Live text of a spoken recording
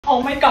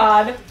Oh my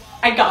god,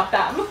 I got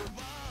them.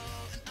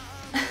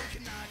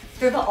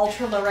 They're the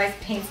ultra low-rise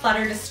paint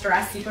splatter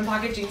distress sequin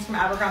pocket jeans from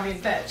Abercrombie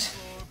 & Fitch.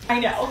 I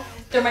know.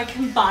 They're my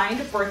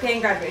combined birthday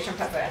and graduation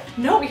present.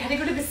 No, we had to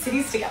go to the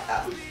cities to get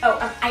them.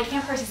 Oh, I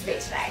can't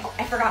participate today.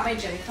 I forgot my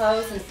gym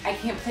clothes and I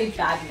can't play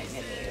badminton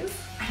in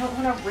these. I don't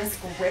want to risk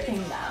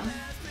ripping them.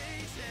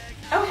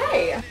 Oh,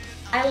 hey.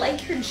 I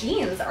like your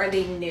jeans. Are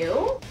they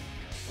new?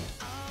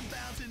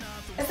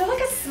 Is there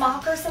like a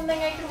smock or something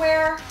I could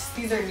wear?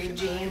 These are new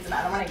jeans and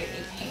I don't want to get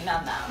any paint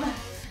on them.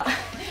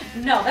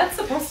 No, that's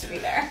supposed to be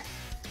there.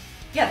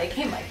 Yeah, they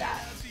came like that.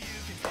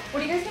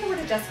 What are you guys gonna wear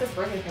to Jessica's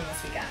birthday thing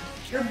this weekend?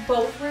 You're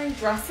both wearing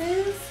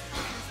dresses?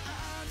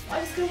 Well,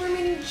 I was gonna wear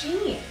my new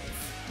jeans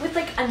with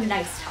like a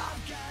nice top.